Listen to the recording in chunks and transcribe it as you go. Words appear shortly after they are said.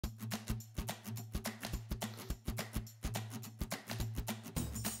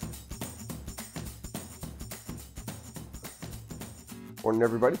Morning,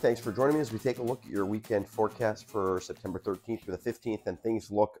 everybody. Thanks for joining me as we take a look at your weekend forecast for September 13th through the 15th. And things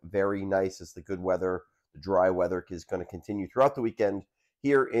look very nice as the good weather, the dry weather is going to continue throughout the weekend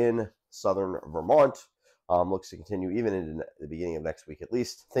here in southern Vermont. Looks to continue even into the beginning of next week at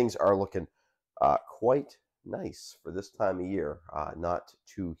least. Things are looking quite nice for this time of year. Not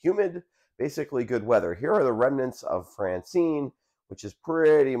too humid, basically good weather. Here are the remnants of Francine, which is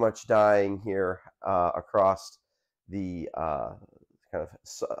pretty much dying here across the kind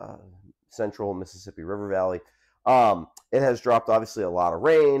of central Mississippi River Valley. It has dropped obviously a lot of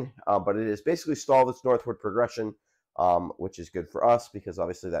rain, but it has basically stalled its northward progression, which is good for us because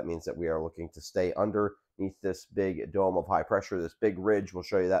obviously that means that we are looking to stay underneath this big dome of high pressure, this big ridge. We'll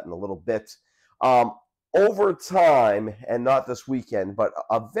show you that in a little bit. Over time, and not this weekend, but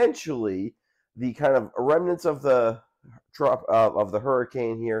eventually, the kind of remnants of the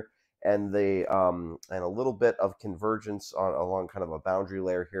hurricane here and a little bit of convergence along kind of a boundary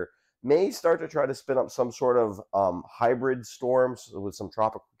layer here may start to try to spin up some sort of hybrid storms with some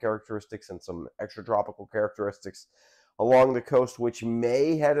tropical characteristics and some extratropical characteristics along the coast, which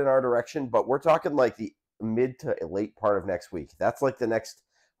may head in our direction. But we're talking like the mid to late part of next week. That's like the next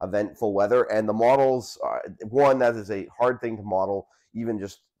eventful weather. And the models, one, that is a hard thing to model, even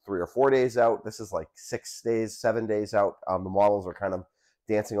just 3 or 4 days out. This is like 6 days, 7 days out. The models are kind of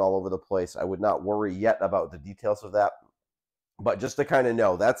dancing all over the place. I would not worry yet about the details of that, but just to kind of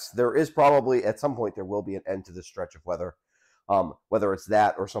know, there is probably at some point there will be an end to this stretch of weather. Whether it's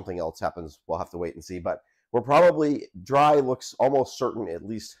that or something else happens, we'll have to wait and see. But we're probably dry, looks almost certain at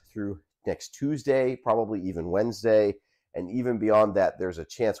least through next Tuesday, probably even Wednesday, and even beyond that, there's a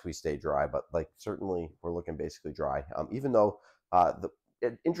chance we stay dry. But like certainly we're looking basically dry, even though the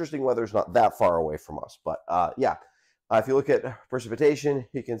interesting weather is not that far away from us. But yeah. If you look at precipitation,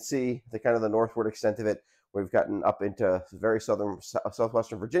 you can see the kind of the northward extent of it. We've gotten up into very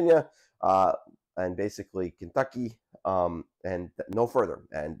southwestern Virginia and basically Kentucky and no further.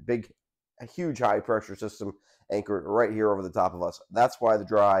 And a huge high pressure system anchored right here over the top of us. That's why the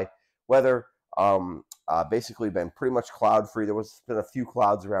dry weather basically been pretty much cloud free. There was been a few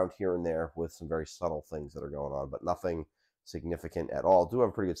clouds around here and there with some very subtle things that are going on, but nothing significant at all. Do have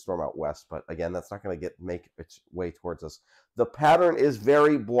a pretty good storm out west, but again, that's not going to make its way towards us. The pattern is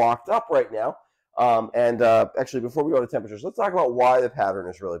very blocked up right now. Actually, before we go to temperatures, let's talk about why the pattern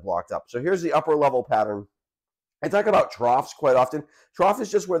is really blocked up. So here's the upper level pattern. I talk about troughs quite often. Trough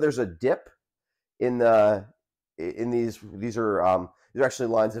is just where there's a dip in these. These are actually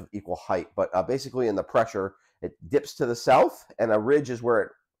lines of equal height, but basically in the pressure, it dips to the south, and a ridge is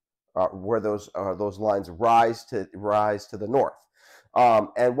where those lines rise to the north.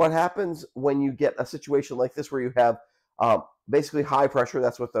 And what happens when you get a situation like this where you have basically high pressure,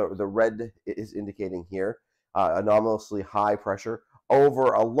 that's what the red is indicating here, anomalously high pressure over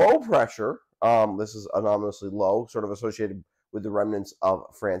a low pressure, this is anomalously low, sort of associated with the remnants of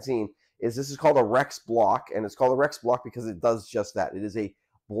Francine, this is called a Rex block, and it's called a Rex block because it does just that. It is a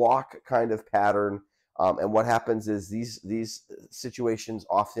block kind of pattern. And what happens is these situations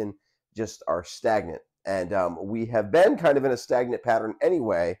often just are stagnant. And we have been kind of in a stagnant pattern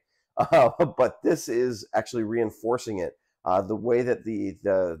anyway, but this is actually reinforcing it. The way that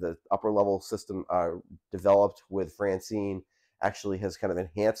the upper level system developed with Francine actually has kind of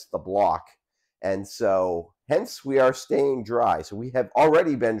enhanced the block. And so hence we are staying dry. So we have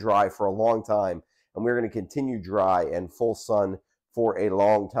already been dry for a long time, and we're going to continue dry and full sun for a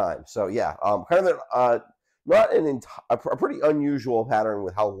long time. So yeah, kind of a pretty unusual pattern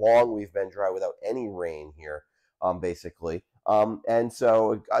with how long we've been dry without any rain here, basically. And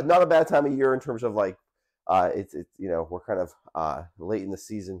so not a bad time of year in terms of like it's we're kind of late in the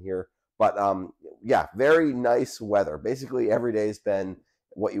season here, but yeah, very nice weather. Basically every day has been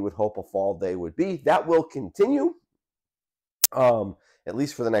what you would hope a fall day would be. That will continue at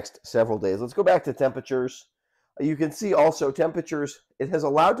least for the next several days. Let's go back to temperatures. You can see also temperatures. It has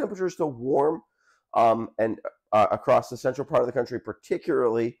allowed temperatures to warm and across the central part of the country,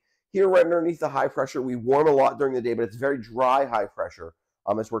 particularly here right underneath the high pressure. We warm a lot during the day, but it's very dry high pressure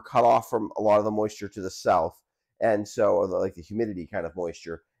as we're cut off from a lot of the moisture to the south, and so like the humidity kind of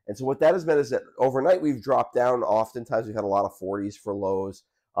moisture. And so what that has meant is that overnight we've dropped down. Oftentimes we've had a lot of 40s for lows.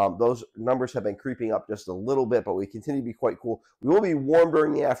 Those numbers have been creeping up just a little bit, but we continue to be quite cool. We will be warm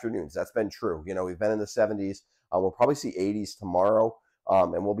during the afternoons. That's been true. We've been in the 70s. We'll probably see 80s tomorrow,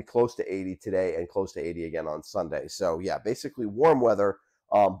 and we'll be close to 80 today and close to 80 again on Sunday. So yeah, basically warm weather,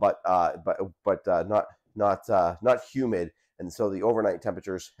 but not humid. And so the overnight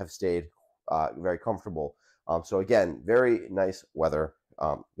temperatures have stayed very comfortable. So again, very nice weather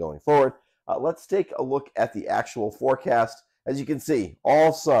going forward. Let's take a look at the actual forecast. as you can see,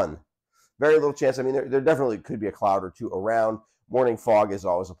 all sun. Very little chance. I mean, there definitely could be a cloud or two around. Morning fog is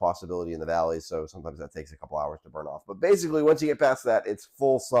always a possibility in the valleys, so sometimes that takes a couple hours to burn off. But basically, once you get past that, it's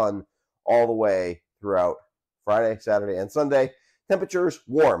full sun all the way throughout Friday, Saturday, and Sunday. Temperatures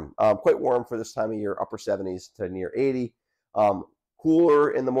warm, quite warm for this time of year, upper 70s to near 80.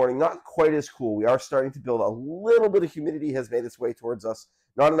 Cooler in the morning, not quite as cool. We are starting to build a little bit of humidity has made its way towards us.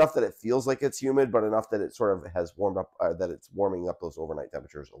 Not enough that it feels like it's humid, but enough that it sort of has warmed up, that it's warming up those overnight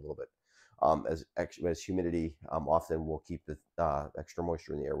temperatures a little bit. As humidity often will keep the extra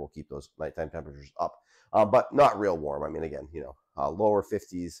moisture in the air will keep those nighttime temperatures up, but not real warm. I mean, again, lower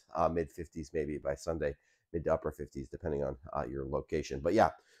 50s, mid 50s maybe by Sunday, mid to upper 50s depending on your location. But yeah,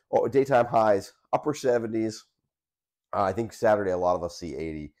 daytime highs, upper 70s. I think Saturday a lot of us see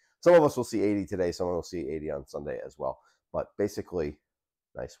 80. Some of us will see 80 today. Some will see 80 on Sunday as well. But basically,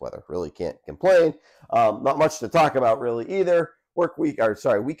 nice weather. Really can't complain. Not much to talk about really either.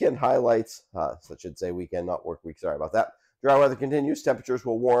 Weekend highlights. I should say weekend, not work week. Sorry about that. Dry weather continues. Temperatures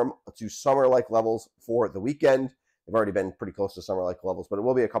will warm to summer-like levels for the weekend. They've already been pretty close to summer-like levels, but it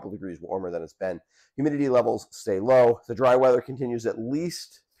will be a couple degrees warmer than it's been. Humidity levels stay low. The dry weather continues at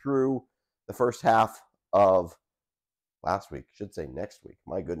least through the first half of last week. I should say next week.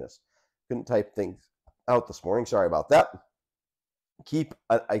 My goodness. Couldn't type things out this morning. Sorry about that. Keep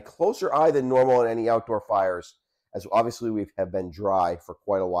a closer eye than normal on any outdoor fires, as obviously we have been dry for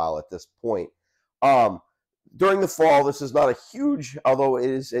quite a while at this point. During the fall, this is not a huge, although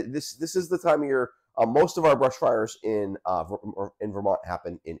this is the time of year. Most of our brush fires in Vermont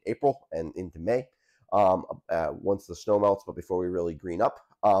happen in April and into May, once the snow melts, but before we really green up.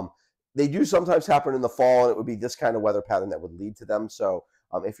 They do sometimes happen in the fall, and it would be this kind of weather pattern that would lead to them. So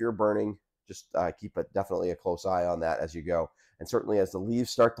if you're burning, just keep definitely a close eye on that as you go. And certainly as the leaves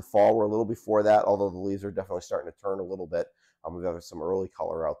start to fall, we're a little before that, although the leaves are definitely starting to turn a little bit. We've got some early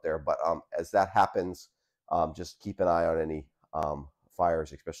color out there. But as that happens, just keep an eye on any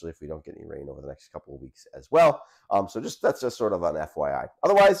fires, especially if we don't get any rain over the next couple of weeks as well. So that's just sort of an FYI.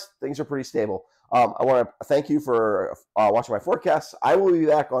 Otherwise, things are pretty stable. I want to thank you for watching my forecasts. I will be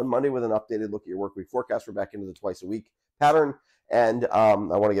back on Monday with an updated look at your work week forecast. We're back into the twice a week pattern. And I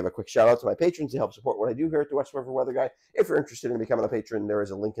want to give a quick shout out to my patrons to help support what I do here at the West River Weather Guy. If you're interested in becoming a patron, there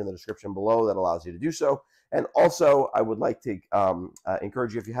is a link in the description below that allows you to do so. And also, I would like to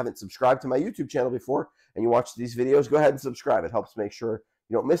encourage you, if you haven't subscribed to my YouTube channel before and you watch these videos, go ahead and subscribe. It helps make sure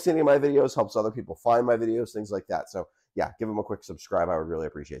you don't miss any of my videos, helps other people find my videos, things like that. So yeah, give them a quick subscribe. I would really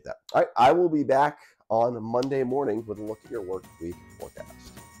appreciate that. All right, I will be back on Monday morning with a look at your work week forecast.